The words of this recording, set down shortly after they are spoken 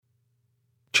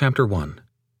chapter 1.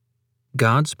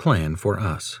 God's plan for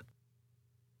us.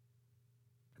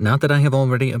 Not that I have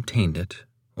already obtained it,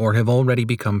 or have already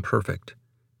become perfect,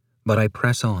 but I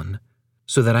press on,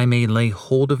 so that I may lay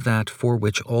hold of that for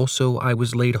which also I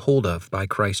was laid hold of by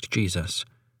Christ Jesus.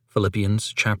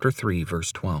 Philippians chapter 3,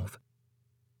 verse 12.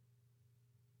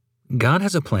 God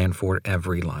has a plan for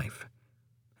every life,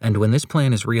 and when this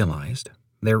plan is realized,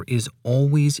 there is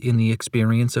always in the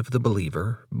experience of the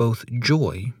believer both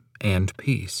joy and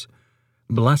peace,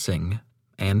 blessing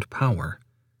and power.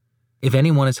 If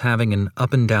anyone is having an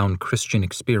up-and-down Christian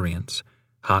experience,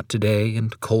 hot today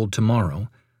and cold tomorrow,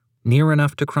 near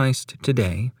enough to Christ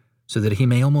today so that he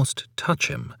may almost touch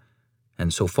him,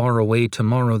 and so far away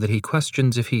tomorrow that he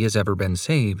questions if he has ever been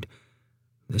saved,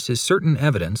 this is certain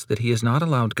evidence that he has not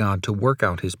allowed God to work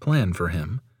out his plan for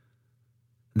him.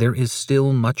 There is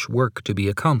still much work to be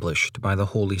accomplished by the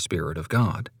Holy Spirit of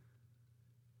God.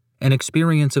 An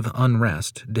experience of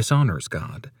unrest dishonors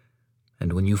God,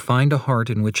 and when you find a heart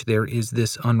in which there is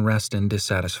this unrest and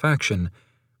dissatisfaction,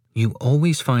 you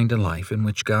always find a life in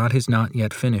which God has not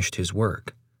yet finished his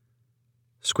work.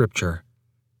 Scripture: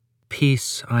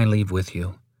 Peace I leave with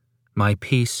you, my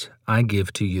peace I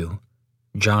give to you.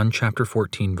 John chapter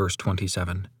 14, verse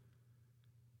 27.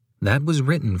 That was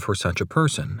written for such a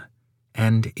person,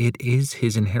 and it is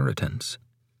his inheritance.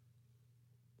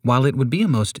 While it would be a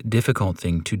most difficult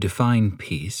thing to define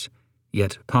peace,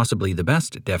 yet possibly the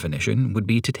best definition would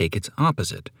be to take its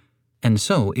opposite, and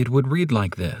so it would read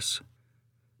like this: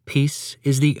 Peace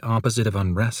is the opposite of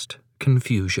unrest,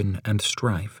 confusion, and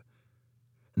strife.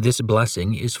 This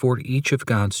blessing is for each of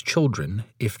God's children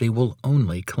if they will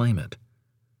only claim it.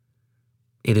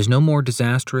 It is no more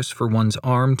disastrous for one's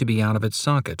arm to be out of its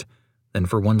socket than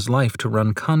for one's life to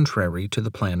run contrary to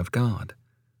the plan of God.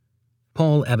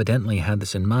 Paul evidently had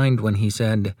this in mind when he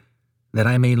said, that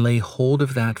I may lay hold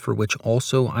of that for which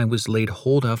also I was laid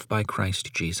hold of by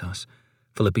Christ Jesus.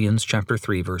 Philippians chapter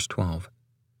 3, verse 12.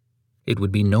 It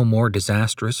would be no more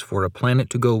disastrous for a planet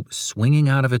to go swinging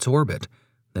out of its orbit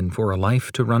than for a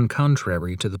life to run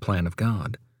contrary to the plan of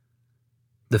God.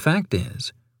 The fact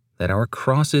is that our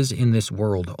crosses in this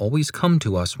world always come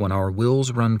to us when our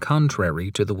wills run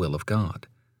contrary to the will of God.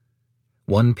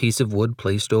 One piece of wood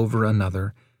placed over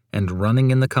another and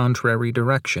running in the contrary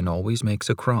direction always makes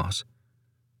a cross.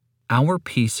 Our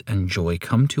peace and joy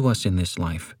come to us in this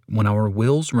life when our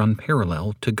wills run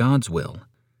parallel to God's will.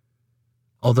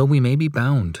 Although we may be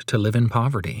bound to live in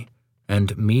poverty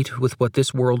and meet with what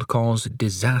this world calls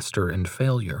disaster and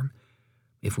failure,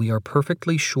 if we are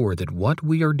perfectly sure that what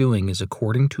we are doing is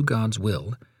according to God's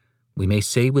will, we may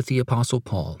say with the Apostle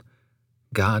Paul,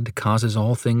 God causes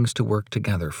all things to work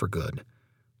together for good.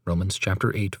 Romans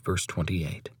chapter 8, verse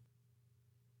 28.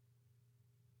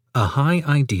 A high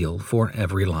ideal for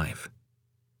every life.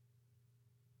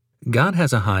 God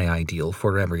has a high ideal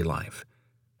for every life,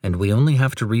 and we only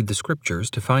have to read the Scriptures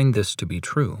to find this to be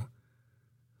true.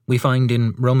 We find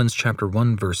in Romans chapter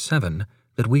 1, verse 7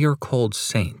 that we are called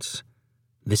saints.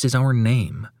 This is our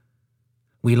name.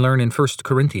 We learn in 1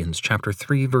 Corinthians chapter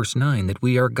 3, verse 9 that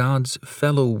we are God's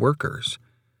fellow workers.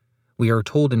 We are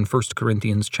told in 1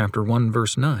 Corinthians chapter 1,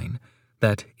 verse 9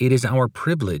 that it is our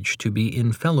privilege to be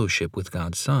in fellowship with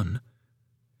God's Son.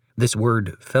 This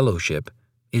word fellowship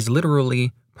is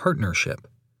literally partnership.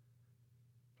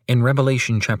 In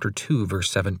Revelation chapter 2,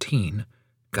 verse 17,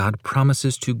 God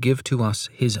promises to give to us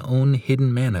his own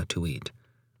hidden manna to eat.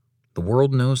 The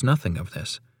world knows nothing of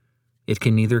this. It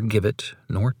can neither give it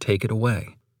nor take it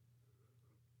away.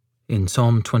 In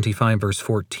Psalm 25, verse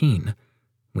 14,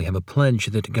 we have a pledge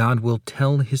that God will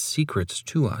tell his secrets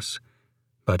to us,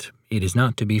 but it is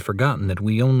not to be forgotten that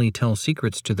we only tell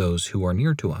secrets to those who are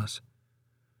near to us.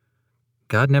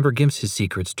 God never gives his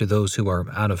secrets to those who are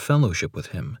out of fellowship with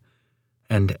him,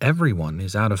 and everyone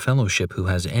is out of fellowship who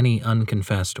has any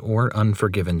unconfessed or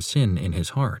unforgiven sin in his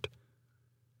heart.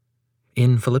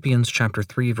 In Philippians chapter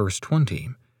 3, verse 20,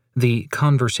 the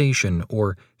conversation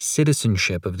or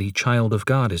citizenship of the child of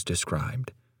God is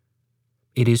described.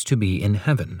 It is to be in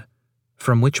heaven,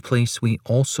 from which place we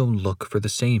also look for the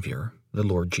Savior, the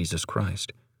Lord Jesus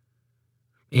Christ.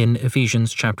 In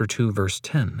Ephesians chapter 2, verse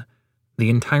 10, the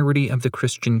entirety of the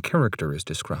Christian character is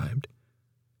described.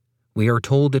 We are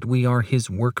told that we are his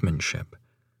workmanship.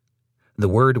 The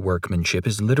word workmanship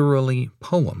is literally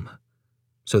poem,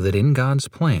 so that in God's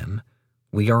plan,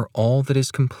 we are all that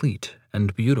is complete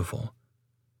and beautiful.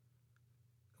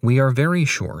 We are very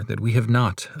sure that we have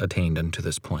not attained unto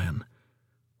this plan.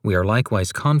 We are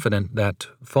likewise confident that,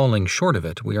 falling short of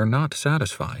it, we are not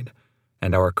satisfied,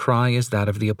 and our cry is that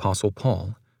of the Apostle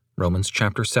Paul, Romans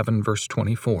chapter 7, verse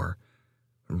 24,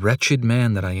 Wretched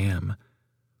man that I am,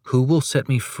 Who will set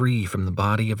me free from the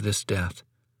body of this death?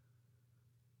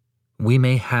 We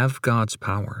may have God's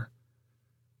power.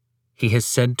 He has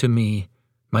said to me,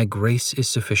 "My grace is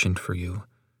sufficient for you,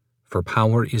 for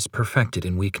power is perfected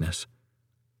in weakness."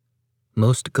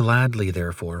 Most gladly,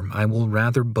 therefore, I will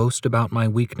rather boast about my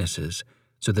weaknesses,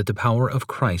 so that the power of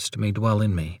Christ may dwell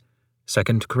in me.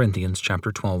 2 Corinthians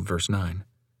chapter 12, verse 9.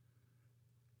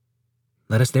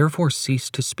 Let us therefore cease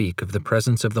to speak of the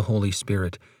presence of the Holy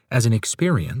Spirit as an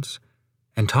experience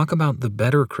and talk about the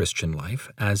better Christian life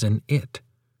as an it.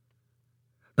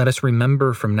 Let us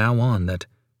remember from now on that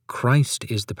Christ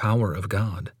is the power of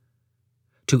God.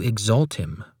 To exalt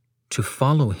Him, to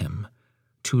follow Him,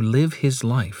 to live His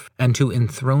life, and to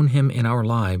enthrone Him in our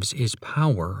lives is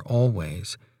power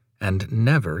always, and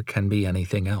never can be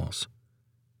anything else.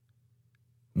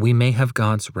 We may have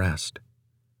God's rest.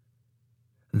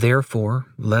 Therefore,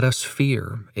 let us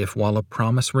fear if, while a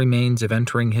promise remains of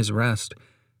entering His rest,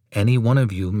 any one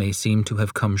of you may seem to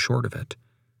have come short of it.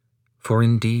 For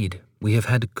indeed, we have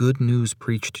had good news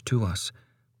preached to us,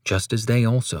 just as they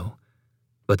also.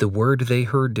 But the word they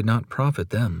heard did not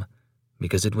profit them,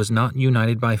 because it was not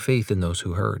united by faith in those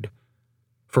who heard.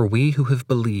 For we who have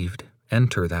believed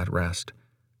enter that rest,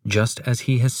 just as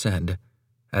He has said,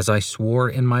 "As I swore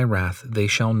in my wrath, they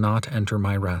shall not enter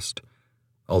my rest,"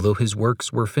 although His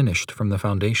works were finished from the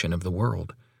foundation of the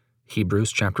world.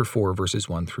 Hebrews chapter 4, verses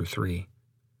 1 through 3.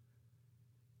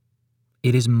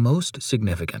 It is most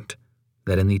significant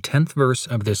that in the 10th verse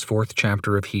of this 4th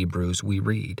chapter of Hebrews we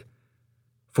read,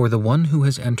 "For the one who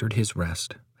has entered His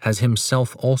rest has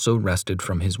himself also rested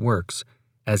from his works,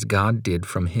 as God did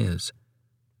from His."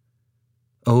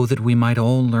 Oh, that we might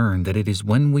all learn that it is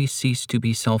when we cease to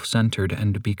be self-centered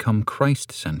and become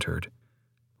Christ-centered,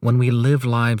 when we live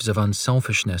lives of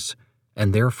unselfishness,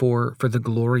 and therefore for the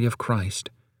glory of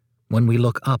Christ, when we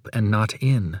look up and not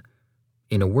in.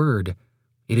 In a word,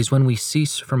 it is when we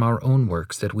cease from our own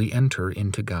works that we enter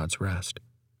into God's rest.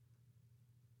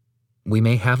 We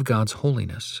may have God's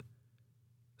holiness.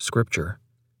 Scripture,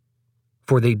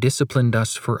 "For they disciplined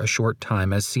us for a short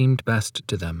time as seemed best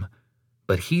to them,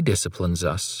 but He disciplines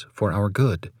us for our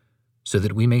good, so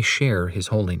that we may share His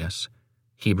holiness."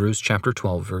 Hebrews chapter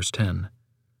 12, verse 10.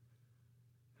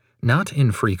 Not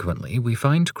infrequently we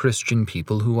find Christian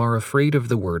people who are afraid of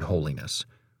the word holiness,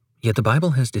 yet the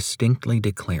Bible has distinctly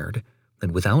declared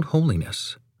that without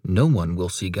holiness no one will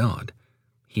see God.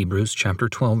 Hebrews chapter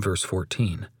 12, verse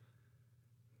 14.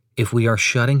 If we are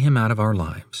shutting Him out of our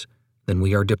lives, then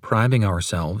we are depriving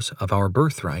ourselves of our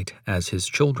birthright as His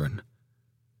children.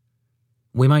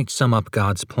 We might sum up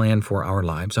God's plan for our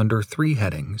lives under 3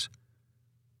 headings.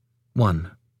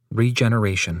 1.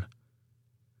 Regeneration.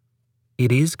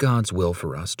 It is God's will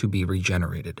for us to be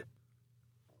regenerated.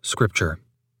 Scripture,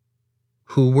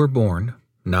 "Who were born,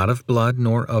 not of blood,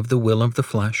 nor of the will of the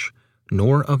flesh,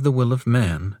 nor of the will of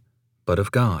man, but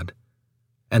of God.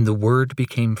 And the Word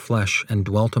became flesh and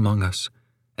dwelt among us,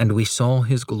 and we saw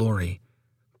His glory,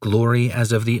 glory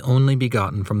as of the only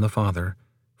begotten from the Father,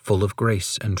 full of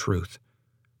grace and truth."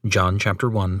 John chapter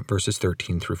 1, verses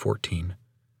 13 through 14.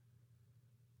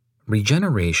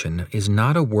 Regeneration is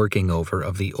not a working over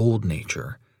of the old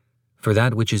nature, for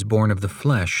that which is born of the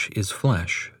flesh is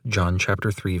flesh, John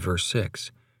chapter 3, verse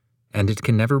 6, and it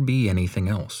can never be anything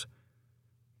else.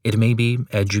 It may be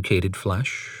educated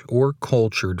flesh or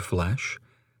cultured flesh,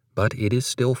 but it is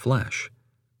still flesh,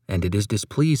 and it is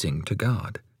displeasing to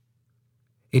God.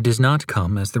 It does not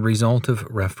come as the result of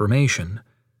reformation,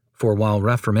 for while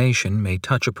reformation may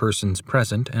touch a person's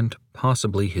present and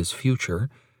possibly his future,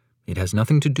 it has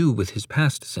nothing to do with his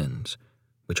past sins,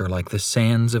 which are like the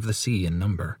sands of the sea in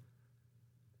number.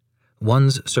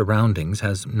 One's surroundings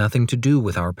has nothing to do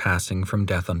with our passing from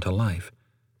death unto life.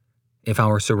 If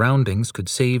our surroundings could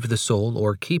save the soul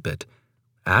or keep it,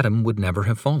 Adam would never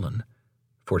have fallen,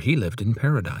 for he lived in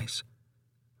paradise.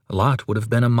 Lot would have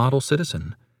been a model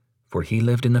citizen, for he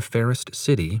lived in the fairest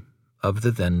city of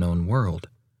the then-known world.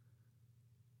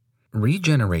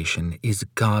 Regeneration is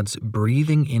God's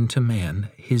breathing into man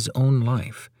His own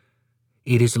life.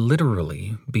 It is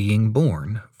literally being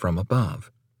born from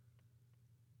above.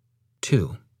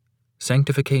 2.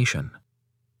 Sanctification.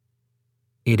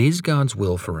 It is God's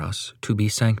will for us to be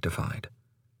sanctified.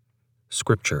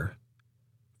 Scripture,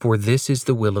 "For this is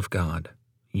the will of God,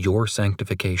 your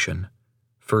sanctification."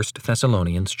 1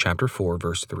 Thessalonians chapter 4,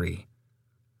 verse 3.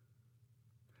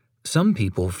 Some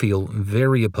people feel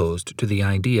very opposed to the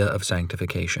idea of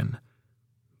sanctification,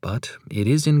 but it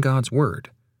is in God's Word,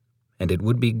 and it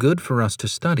would be good for us to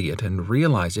study it and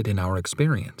realize it in our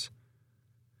experience.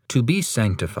 To be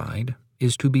sanctified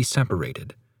is to be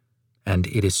separated, and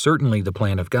it is certainly the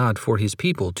plan of God for His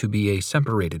people to be a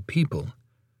separated people.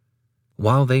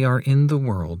 While they are in the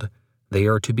world, they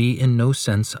are to be in no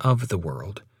sense of the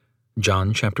world.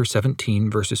 John chapter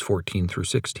 17, verses 14 through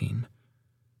 16.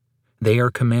 They are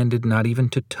commanded not even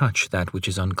to touch that which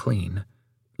is unclean.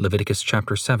 Leviticus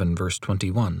chapter 7, verse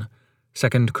 21, 2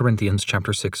 Corinthians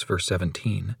chapter 6, verse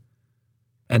 17.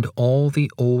 And all the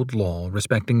old law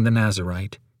respecting the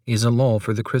Nazirite is a law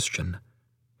for the Christian,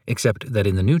 except that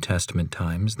in the New Testament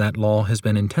times that law has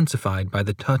been intensified by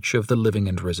the touch of the living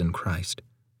and risen Christ.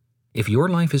 If your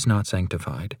life is not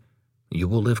sanctified, you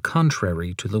will live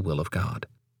contrary to the will of God.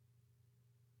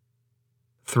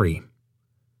 3.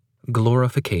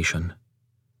 Glorification.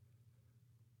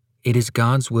 It is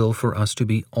God's will for us to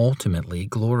be ultimately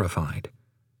glorified.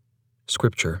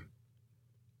 Scripture: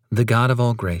 The God of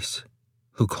all grace,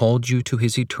 who called you to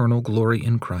His eternal glory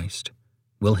in Christ,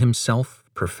 will Himself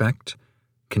perfect,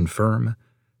 confirm,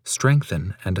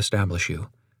 strengthen, and establish you.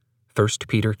 1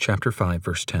 Peter chapter 5,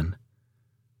 verse 10.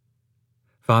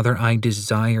 Father, I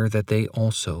desire that they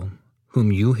also,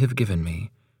 whom you have given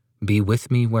me, be with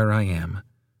me where I am,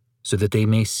 so that they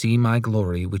may see my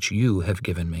glory which you have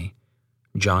given me.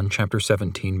 John chapter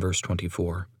 17, verse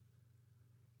 24.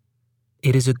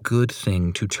 It is a good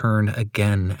thing to turn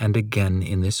again and again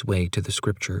in this way to the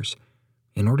Scriptures,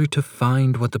 in order to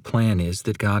find what the plan is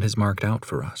that God has marked out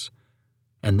for us,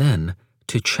 and then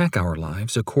to check our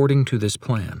lives according to this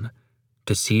plan,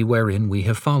 to see wherein we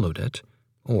have followed it,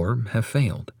 or have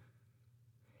failed.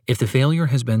 If the failure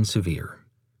has been severe,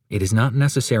 it is not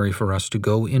necessary for us to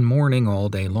go in mourning all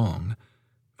day long,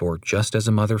 for just as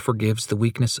a mother forgives the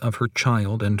weakness of her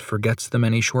child and forgets the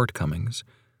many shortcomings,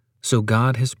 so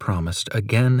God has promised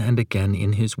again and again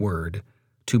in His Word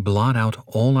to blot out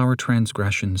all our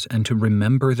transgressions and to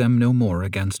remember them no more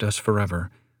against us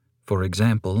forever. For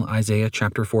example, Isaiah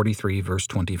chapter 43, verse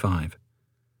 25.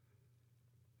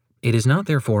 It is not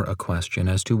therefore a question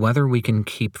as to whether we can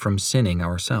keep from sinning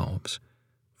ourselves,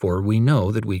 for we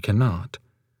know that we cannot.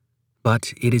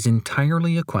 But it is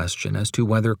entirely a question as to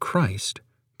whether Christ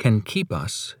can keep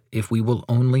us if we will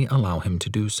only allow Him to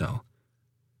do so.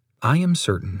 I am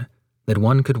certain that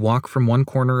one could walk from one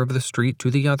corner of the street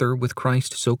to the other with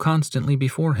Christ so constantly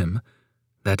before him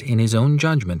that, in his own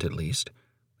judgment at least,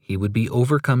 he would be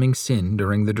overcoming sin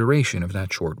during the duration of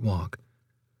that short walk.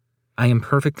 I am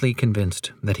perfectly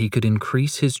convinced that he could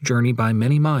increase his journey by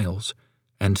many miles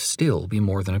and still be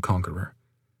more than a conqueror.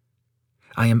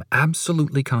 I am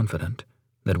absolutely confident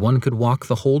that one could walk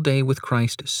the whole day with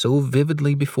Christ so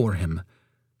vividly before him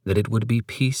that it would be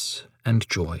peace and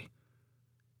joy.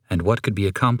 And what could be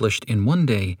accomplished in one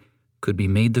day could be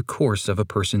made the course of a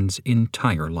person's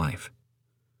entire life.